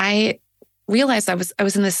so I realized I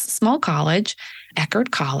was in this small college,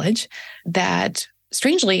 Eckerd College, that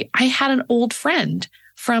strangely, I had an old friend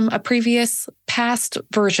from a previous past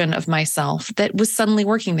version of myself that was suddenly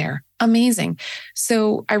working there. Amazing.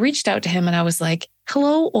 So I reached out to him and I was like,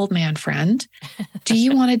 hello, old man friend. Do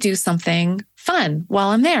you want to do something fun while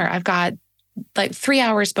I'm there? I've got like 3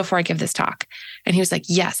 hours before I give this talk. And he was like,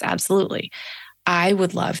 yes, absolutely. I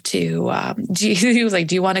would love to. He was like,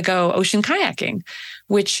 do you want to go ocean kayaking?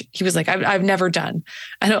 Which he was like, I've never done.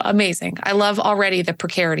 I know, amazing. I love already the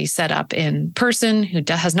precarity set up in person who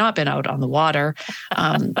has not been out on the water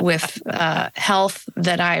with health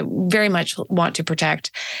that I very much want to protect.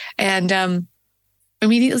 And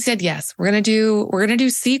immediately said, yes, we're going to do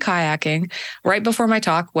sea kayaking right before my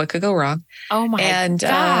talk. What could go wrong? Oh my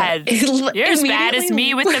God. You're as bad as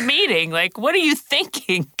me with the meeting. Like, what are you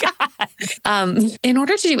thinking? God. In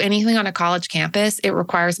order to do anything on a college campus, it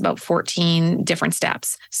requires about 14 different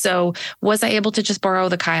steps. So was I able to just borrow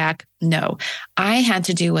the kayak? No, I had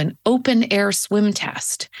to do an open air swim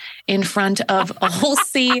test in front of a whole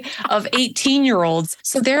sea of 18-year-olds.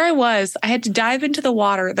 So there I was. I had to dive into the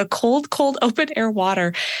water, the cold open air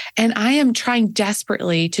water. And I am trying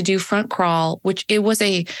desperately to do front crawl, which it was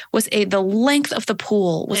the length of the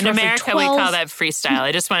pool was in America 12. We call that freestyle.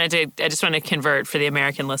 I just wanted to convert for the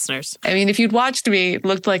American listeners. I mean, if you'd watched me, it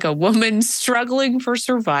looked like a woman struggling for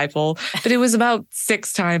survival, but it was about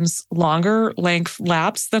 6 times longer length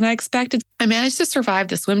laps than I expected. I managed to survive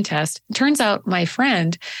the swim test. It turns out my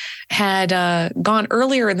friend had gone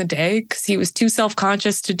earlier in the day because he was too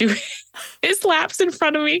self-conscious to do his laps in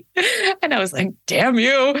front of me. And I was like, damn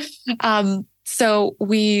you. So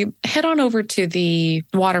we head on over to the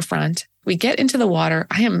waterfront. We get into the water.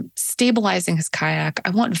 I am stabilizing his kayak.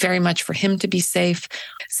 I want very much for him to be safe.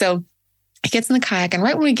 So he gets in the kayak. And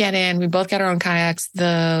right when we get in, we both got our own kayaks.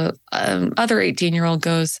 The other 18-year-old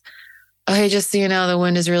goes, oh, hey, just so you know, the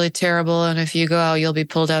wind is really terrible. And if you go out, you'll be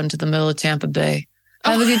pulled out into the middle of Tampa Bay.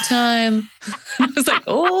 Have a good time. I was like,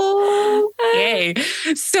 oh, yay.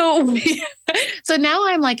 So now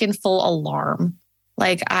I'm like in full alarm.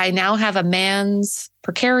 Like I now have a man's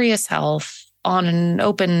precarious health on an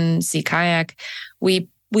open sea kayak. We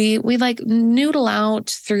like noodle out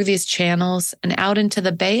through these channels and out into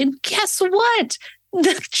the bay. And guess what?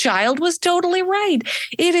 The child was totally right.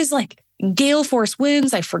 It is like gale force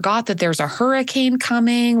winds. I forgot that there's a hurricane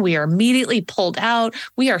coming. We are immediately pulled out.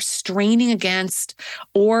 We are straining against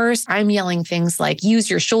oars. I'm yelling things like,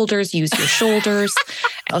 use your shoulders, use your shoulders.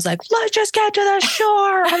 I was like, let's just get to the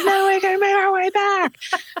shore and then we can make our way back.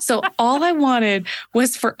 So all I wanted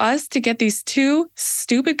was for us to get these two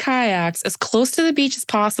stupid kayaks as close to the beach as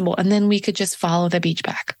possible. And then we could just follow the beach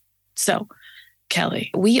back. So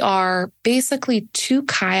Kelly, we are basically 2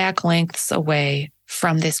 kayak lengths away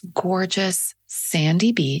from this gorgeous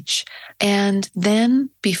sandy beach. And then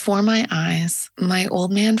before my eyes, my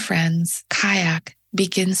old man friend's kayak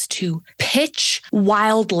begins to pitch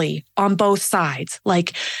wildly on both sides,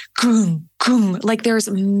 like goom, goom, like there's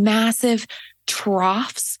massive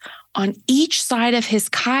troughs on each side of his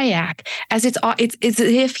kayak as it's as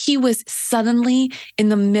if he was suddenly in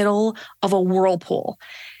the middle of a whirlpool.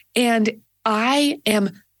 And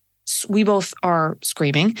we both are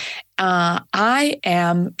screaming. I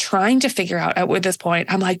am trying to figure out at this point,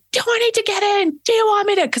 I'm like, do I need to get in? Do you want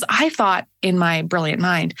me to? Because I thought in my brilliant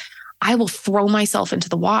mind, I will throw myself into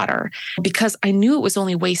the water because I knew it was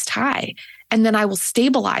only waist high. And then I will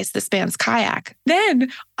stabilize this man's kayak.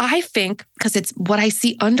 Then I think, because it's what I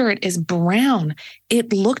see under it is brown,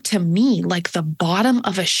 it looked to me like the bottom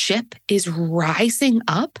of a ship is rising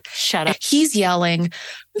up. Shut up. He's yelling,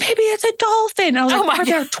 maybe it's a dolphin. I was like, are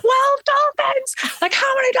there 12 dolphins? Like,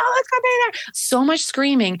 how many dolphins can be there? So much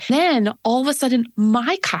screaming. Then all of a sudden,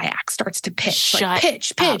 my kayak starts to pitch,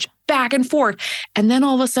 pitch, back and forth. And then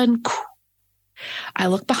all of a sudden, I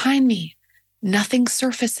look behind me. Nothing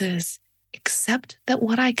surfaces. Except that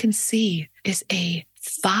what I can see is a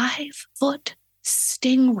 5-foot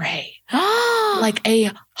stingray, like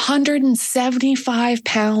a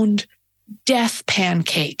 175-pound death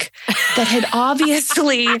pancake that had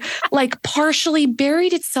obviously like partially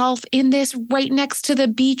buried itself in this right next to the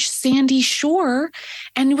beach sandy shore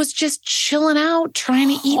and was just chilling out, trying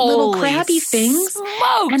to eat little crabby things.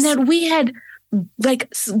 Smokes. And that we had like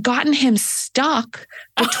gotten him stuck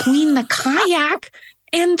between the kayak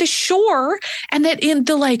and the shore, and that in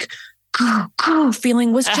the like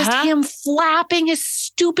feeling was just him flapping his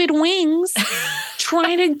stupid wings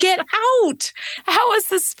trying to get out. How was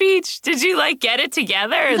the speech? Did you like get it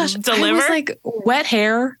together and deliver? I was like wet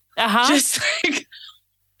hair, just like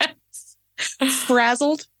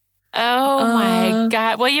frazzled. Oh my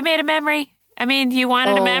God. Well, you made a memory. I mean, you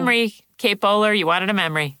wanted a memory, Kate Bowler. You wanted a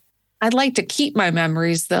memory. I'd like to keep my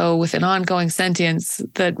memories, though, with an ongoing sentience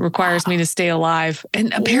that requires me to stay alive.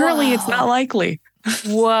 And apparently it's not likely.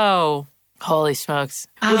 Whoa. Holy smokes.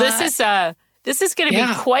 Well, this is going to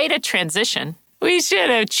be quite a transition. We should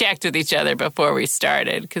have checked with each other before we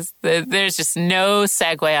started because there's just no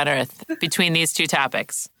segue on earth between these two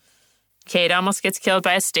topics. Kate almost gets killed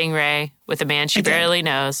by a stingray with a man she barely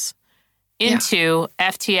knows. Into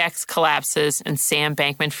FTX collapses and Sam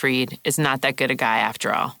Bankman-Fried is not that good a guy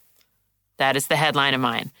after all. That is the headline of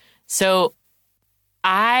mine. So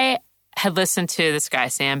I had listened to this guy,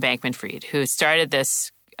 Sam Bankman-Fried, who started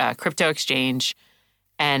this crypto exchange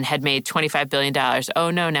and had made $25 billion. Oh,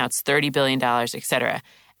 no, now it's $30 billion, et cetera.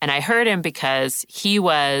 And I heard him because he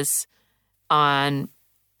was on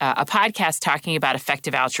a podcast talking about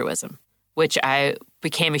effective altruism, which I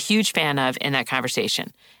became a huge fan of in that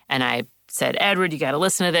conversation. And I said, Edward, you got to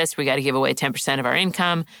listen to this. We got to give away 10% of our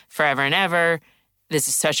income forever and ever. This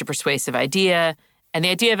is such a persuasive idea. And the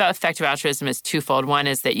idea about effective altruism is twofold. One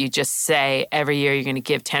is that you just say every year you're going to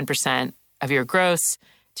give 10% of your gross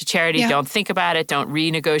to charity. Yeah. Don't think about it. Don't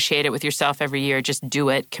renegotiate it with yourself every year. Just do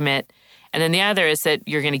it, commit. And then the other is that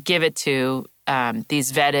you're going to give it to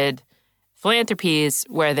these vetted philanthropies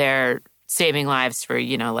where they're saving lives for,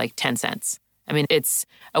 like 10 cents. I mean, it's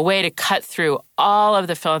a way to cut through all of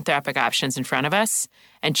the philanthropic options in front of us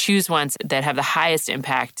and choose ones that have the highest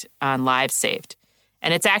impact on lives saved.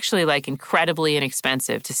 And it's actually like incredibly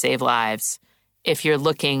inexpensive to save lives if you're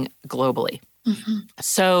looking globally. Mm-hmm.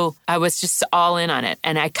 So I was just all in on it.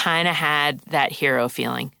 And I kind of had that hero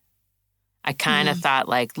feeling. I kind of thought,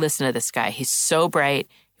 like, listen to this guy. He's so bright.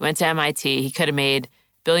 He went to MIT. He could have made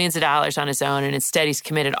billions of dollars on his own. And instead, he's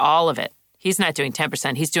committed all of it. He's not doing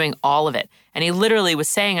 10%. He's doing all of it. And he literally was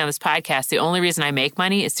saying on this podcast, the only reason I make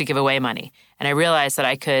money is to give away money. And I realized that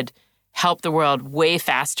I could help the world way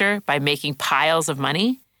faster by making piles of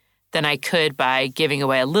money than I could by giving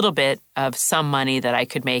away a little bit of some money that I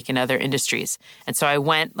could make in other industries. And so I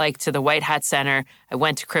went like to the White Hat Center. I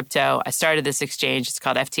went to crypto. I started this exchange. It's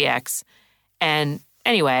called FTX. And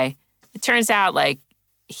anyway, it turns out like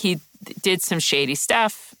he did some shady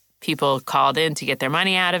stuff. People called in to get their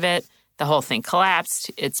money out of it. The whole thing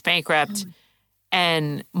collapsed. It's bankrupt.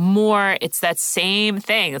 And more, it's that same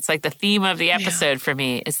thing. It's like the theme of the episode for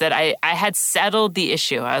me is that I had settled the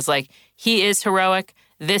issue. I was like, he is heroic.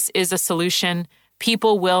 This is a solution.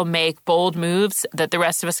 People will make bold moves that the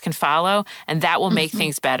rest of us can follow, and that will make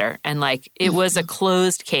things better. And like, it was a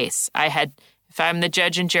closed case. If I'm the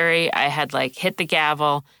judge and jury, I had like hit the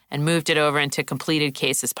gavel and moved it over into completed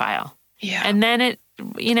cases pile. Yeah. And then it,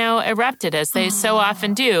 erupted as they so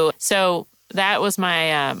often do. So that was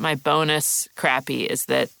my my bonus crappy is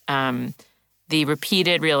that the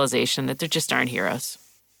repeated realization that there just aren't heroes.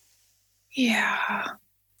 Yeah.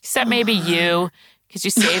 Except maybe you, because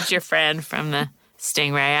you saved your friend from the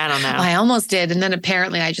stingray. I don't know. I almost did. And then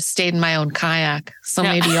apparently I just stayed in my own kayak. So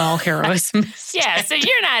maybe all heroes missed. Yeah, so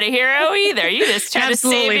you're not a hero either. You just try to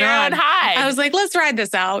save your own hide. I was like, let's ride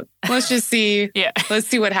this out. Let's just see. Yeah. Let's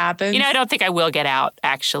see what happens. I don't think I will get out,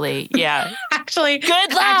 actually. Yeah. Actually,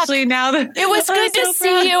 good luck. Actually, now that it was good to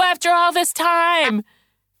see you after all this time.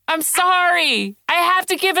 I'm sorry. I have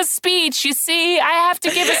to give a speech. You see, I have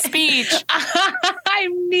to give a speech. I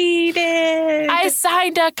need it. I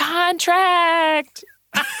signed a contract.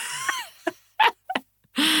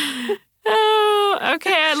 Oh,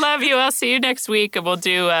 okay. I love you. I'll see you next week, and we'll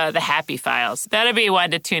do the happy files. That'll be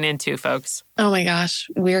one to tune into, folks. Oh my gosh.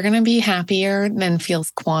 We're going to be happier than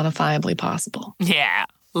feels quantifiably possible. Yeah.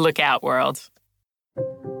 Look out, world.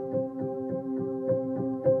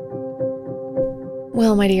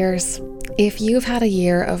 Well, my dears, if you've had a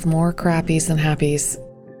year of more crappies than happies,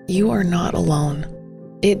 you are not alone.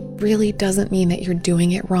 It really doesn't mean that you're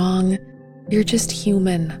doing it wrong. You're just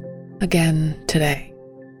human again today.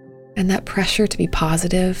 And that pressure to be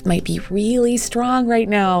positive might be really strong right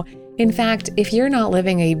now. In fact, if you're not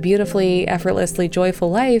living a beautifully, effortlessly joyful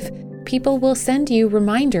life, people will send you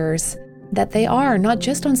reminders that they are, not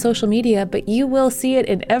just on social media, but you will see it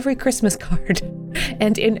in every Christmas card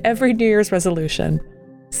and in every New Year's resolution.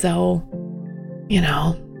 So,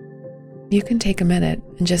 you can take a minute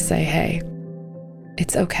and just say, hey,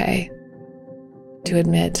 it's okay to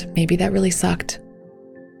admit maybe that really sucked.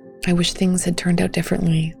 I wish things had turned out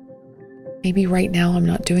differently. Maybe right now I'm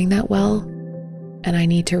not doing that well, and I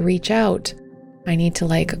need to reach out. I need to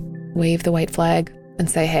wave the white flag and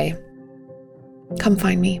say, hey, come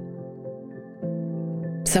find me.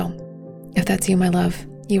 So, if that's you, my love,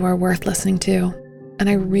 you are worth listening to. And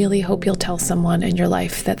I really hope you'll tell someone in your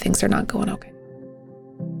life that things are not going okay.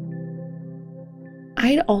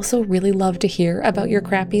 I'd also really love to hear about your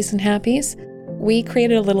crappies and happies. We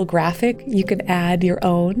created a little graphic you can add your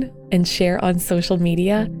own and share on social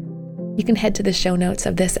media. You can head to the show notes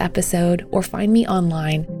of this episode or find me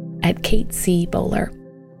online at Kate C. Bowler.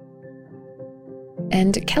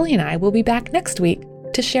 And Kelly and I will be back next week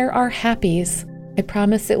to share our happies. I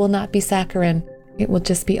promise it will not be saccharine. It will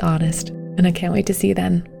just be honest. And I can't wait to see you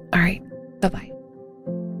then. All right. Bye-bye.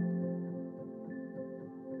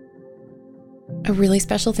 A really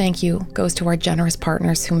special thank you goes to our generous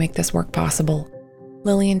partners who make this work possible.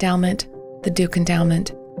 Lilly Endowment, the Duke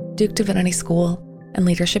Endowment, Duke Divinity School, and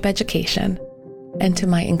Leadership Education. And to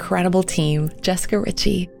my incredible team, Jessica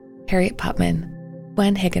Ritchie, Harriet Putman,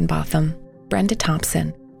 Gwen Higginbotham, Brenda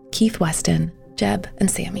Thompson, Keith Weston, Jeb, and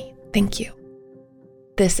Sammy. Thank you.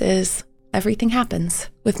 This is Everything Happens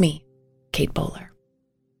with me, Kate Bowler.